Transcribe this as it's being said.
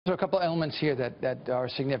There are a couple of elements here that are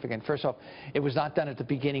significant. First off, it was not done at the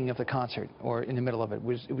beginning of the concert or in the middle of it.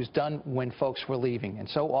 It was done when folks were leaving, and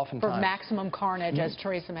so oftentimes for maximum carnage, as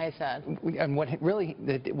Theresa May said. And what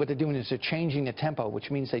they're doing is they're changing the tempo, which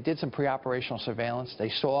means they did some pre-operational surveillance. They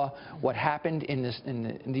saw what happened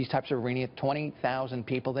in these types of arenas, 20,000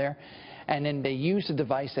 people there, and then they used a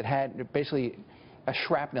device that had basically a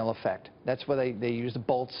shrapnel effect. That's where they used the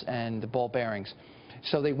bolts and the ball bearings.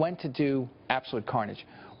 So they went to do absolute carnage.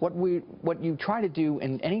 What you try to do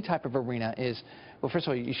in any type of arena is, well, first of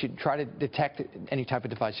all, you should try to detect any type of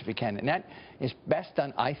device if you can. And that is best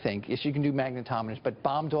done, I think, is you can do magnetometers. But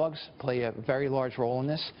bomb dogs play a very large role in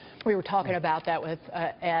this. We were talking about that with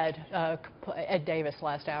Ed Davis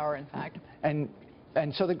last hour, in fact. And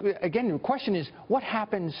so, again, the question is, what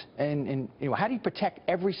happens how do you protect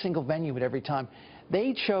every single venue at every time?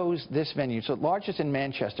 They chose this venue, so largest in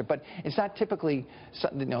Manchester, but it's not typically,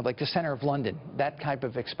 like the center of London, that type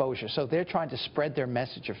of exposure. So they're trying to spread their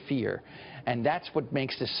message of fear, and that's what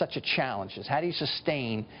makes this such a challenge, is how do you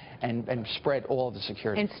sustain and spread all of the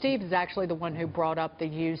security? And Steve is actually the one who brought up the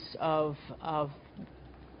use of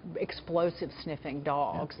explosive sniffing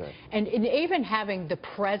dogs, okay. and even having the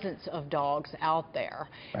presence of dogs out there,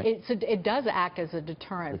 right. It does act as a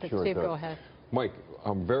deterrent. But sure Steve, go ahead. Mike,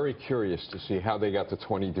 I'm very curious to see how they got the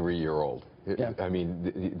 23-year-old. Yeah. I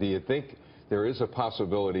mean, do you think there is a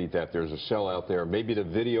possibility that there's a cell out there? Maybe the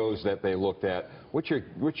videos that they looked at. What's your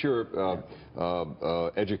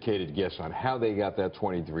educated guess on how they got that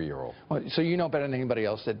 23-year-old? Well, so you know better than anybody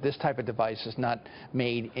else that this type of device is not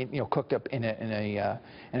made, cooked up in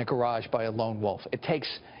a garage by a lone wolf. It takes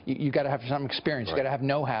you got to have some experience. Right. You got to have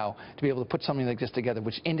know-how to be able to put something like this together,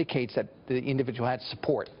 which indicates that the individual had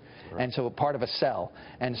support. Right. And so part of a cell.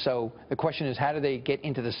 And so the question is, how do they get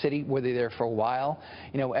into the city? Were they there for a while?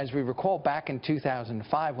 As we recall back in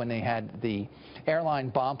 2005 when they had the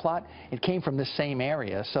airline bomb plot, it came from the same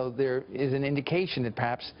area. So there is an indication that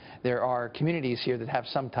perhaps there are communities here that have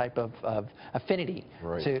some type of affinity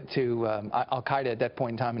right. to Al-Qaeda at that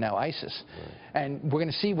point in time, and now ISIS. Right. And we're going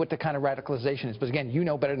to see what the kind of radicalization is. But again, you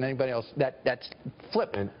know better than anybody else that's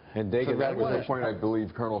flipped. And Dagan, that was the point I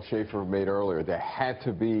believe Colonel Schaefer made earlier. There had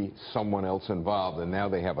to be someone else involved, and now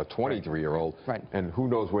they have a 23-year-old, right. And who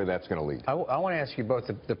knows where that's going to lead. I want to ask you both,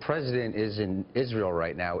 the president is in Israel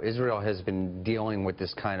right now. Israel has been dealing with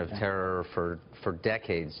this kind of terror for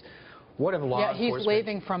decades. What have law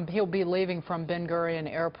enforcement... he'll be leaving from Ben Gurion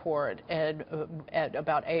Airport at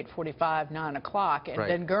about 8:45, 9 o'clock. And right.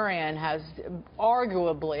 Ben Gurion has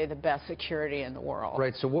arguably the best security in the world.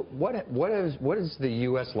 Right. So what does the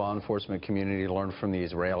U.S. law enforcement community learn from the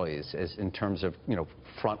Israelis in terms of,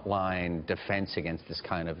 frontline defense against this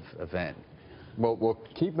kind of event? Well,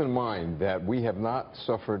 keep in mind that we have not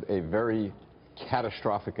suffered a very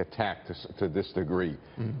catastrophic attack to this degree.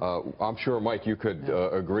 Mm-hmm. I'm sure, Mike, you could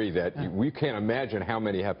agree that we can't imagine how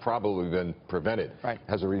many have probably been prevented right.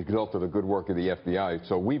 as a result of the good work of the FBI.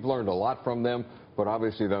 So we've learned a lot from them, but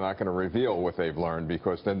obviously they're not going to reveal what they've learned,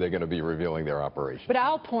 because then they're going to be revealing their operation. But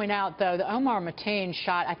I'll point out, though, that Omar Mateen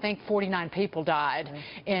shot, I think 49 people died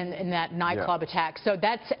in that nightclub attack. So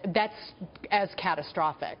that's as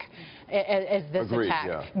catastrophic as this Agreed,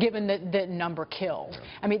 attack, given the number killed.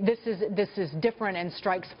 I mean, this is different and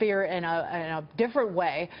strikes fear in a different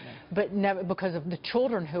way, but never because of the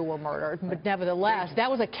children who were murdered. But nevertheless,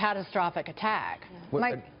 that was a catastrophic attack.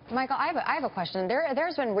 Michael, I have a question.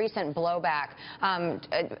 There's been recent blowback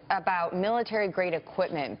about military-grade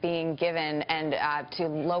equipment being given to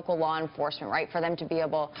local law enforcement, right, for them to be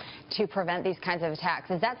able to prevent these kinds of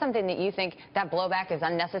attacks. Is that something that you think that blowback is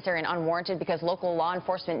unnecessary and unwarranted because local law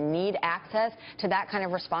enforcement need access to that kind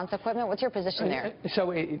of response equipment? What's your position there?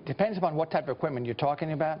 So it depends upon what type of equipment you're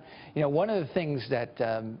talking about. One of the things that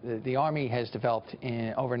the Army has developed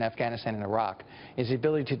over in Afghanistan and Iraq is the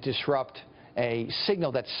ability to disrupt a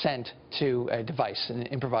signal that's sent to a device, an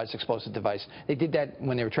improvised explosive device. They did that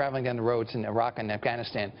when they were traveling down the roads in Iraq and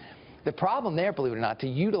Afghanistan. The problem there, believe it or not, to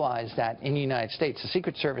utilize that in the United States, the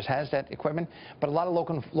Secret Service has that equipment, but a lot of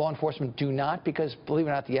local law enforcement do not, because, believe it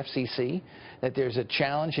or not, the FCC, that there's a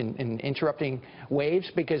challenge in interrupting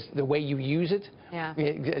waves, because the way you use it,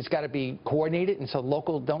 it's got to be coordinated, and so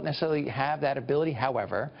local don't necessarily have that ability.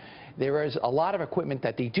 However, there is a lot of equipment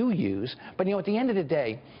that they do use, but at the end of the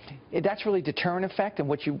day, that's really deterrent effect, and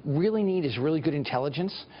what you really need is really good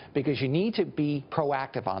intelligence, because you need to be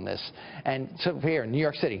proactive on this. And so here in New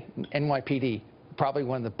York City, NYPD, probably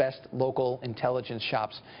one of the best local intelligence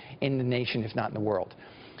shops in the nation, if not in the world.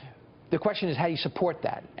 The question is, how do you support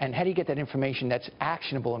that? And how do you get that information that's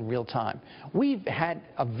actionable in real time? We've had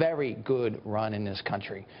a very good run in this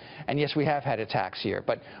country. And yes, we have had attacks here.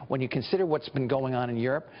 But when you consider what's been going on in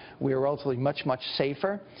Europe, we are relatively much, much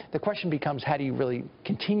safer. The question becomes, how do you really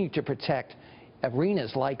continue to protect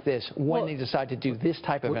arenas like this when they decide to do this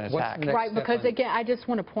type of an attack? Right, because again, I just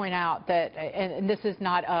want to point out that, and this is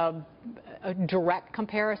not a direct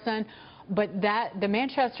comparison, but the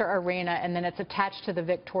Manchester Arena, and then it's attached to the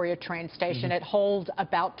Victoria train station. It holds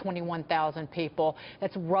about 21,000 people.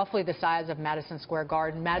 That's roughly the size of Madison Square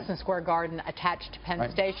Garden. Madison Square Garden attached to Penn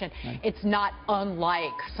Station. It's not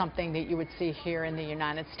unlike something that you would see here in the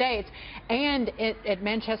United States. And at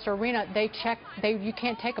Manchester Arena, you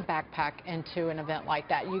can't take a backpack into an event like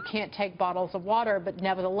that. You can't take bottles of water, but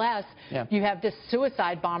nevertheless, you have this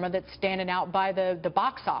suicide bomber that's standing out by the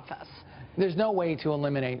box office. There's no way to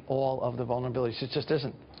eliminate all of the vulnerabilities. It just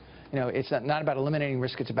isn't. You know, it's not about eliminating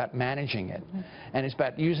risk, it's about managing it. And it's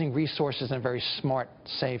about using resources in a very smart,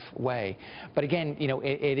 safe way. But again, you know,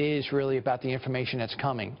 it is really about the information that's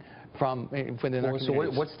coming from within our communities.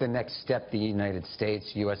 So what's the next step the United States,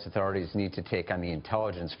 U.S. authorities need to take on the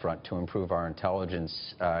intelligence front to improve our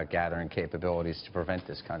intelligence gathering capabilities to prevent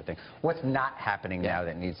this kind of thing? What's not happening now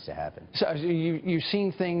that needs to happen? So you've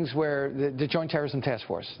seen things where the Joint Terrorism Task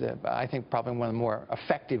Force, I think probably one of the more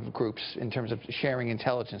effective groups in terms of sharing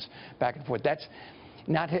intelligence back and forth. That's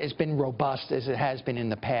not as been robust as it has been in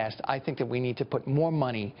the past. I think that we need to put more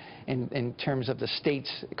money in terms of the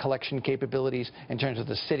state's collection capabilities, in terms of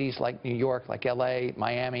the cities like New York, like L.A.,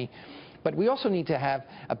 Miami. But we also need to have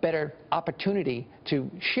a better opportunity to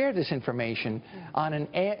share this information on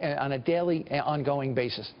a daily, ongoing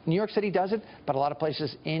basis. New York City does it, but a lot of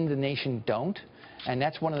places in the nation don't. And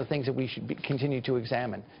that's one of the things that we should continue to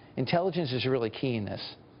examine. Intelligence is really key in this.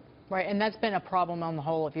 Right, and that's been a problem on the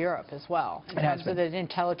whole of Europe as well, in terms of the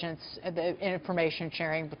intelligence, the information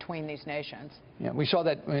sharing between these nations. Yeah, we saw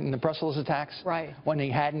that in the Brussels attacks, when they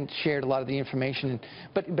hadn't shared a lot of the information.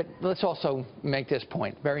 But let's also make this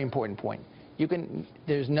point, very important point.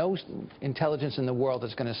 There's no intelligence in the world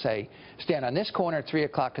that's going to say, stand on this corner at 3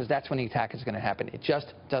 o'clock because that's when the attack is going to happen. It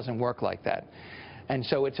just doesn't work like that. And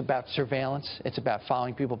so it's about surveillance, it's about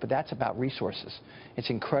following people, but that's about resources. It's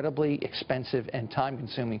incredibly expensive and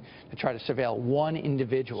time-consuming to try to surveil one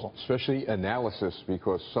individual. Especially analysis,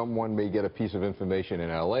 because someone may get a piece of information in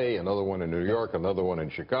L.A., another one in New York, another one in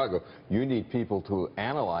Chicago. You need people to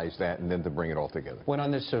analyze that and then to bring it all together. When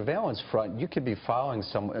on the surveillance front, you could be following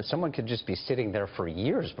someone could just be sitting there for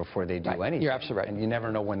years before they do anything. You're absolutely right. And you never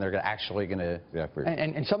know when they're actually going to...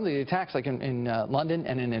 And some of the attacks, like in London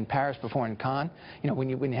and in Paris before in Cannes, you know, when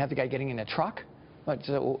you have the guy getting in a truck,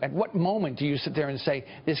 so at what moment do you sit there and say,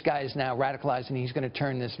 this guy is now radicalized and he's going to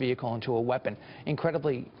turn this vehicle into a weapon?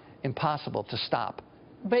 Incredibly impossible to stop.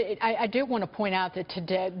 But I do want to point out that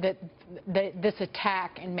today, this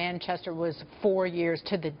attack in Manchester was 4 years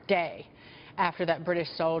to the day after that British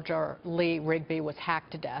soldier Lee Rigby was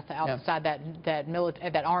hacked to death outside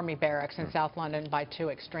that army barracks in South London by 2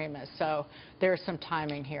 extremists. So there's some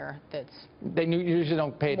timing here that's... They usually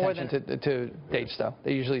don't pay attention to dates, though.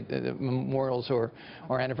 They usually, the memorials or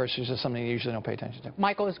anniversaries or something they usually don't pay attention to.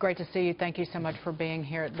 Michael, it's great to see you. Thank you so much for being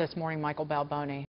here this morning, Michael Balboni.